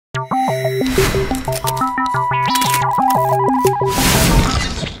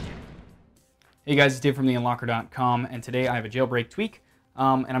Hey guys, it's Dave from theunlocker.com, and today I have a jailbreak tweak,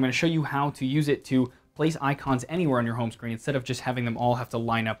 and I'm going to show you how to use it to place icons anywhere on your home screen instead of just having them all have to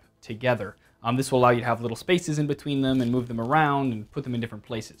line up together. This will allow you to have little spaces in between them and move them around and put them in different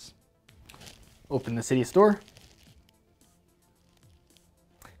places. Open the Cydia store,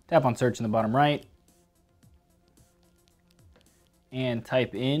 tap on search in the bottom right, and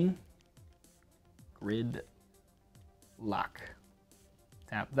type in Gridlock.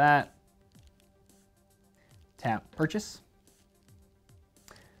 Tap that. Tap purchase.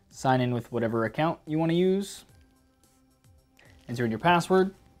 Sign in with whatever account you want to use. Enter in your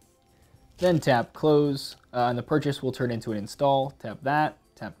password. Then tap close, and the purchase will turn into an install. Tap that,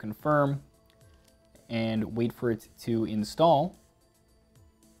 tap confirm, and wait for it to install.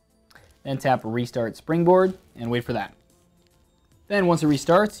 Then tap restart Springboard and wait for that. Then once it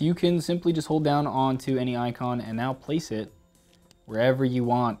restarts, you can simply just hold down onto any icon and now place it wherever you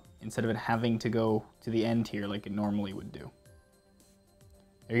want instead of it having to go to the end here like it normally would do.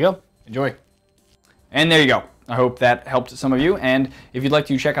 There you go. Enjoy. And there you go. I hope that helped some of you. And if you'd like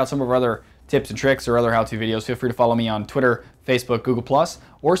to check out some of our other tips and tricks or other how-to videos, feel free to follow me on Twitter, Facebook, Google+,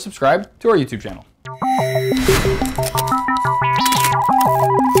 or subscribe to our YouTube channel.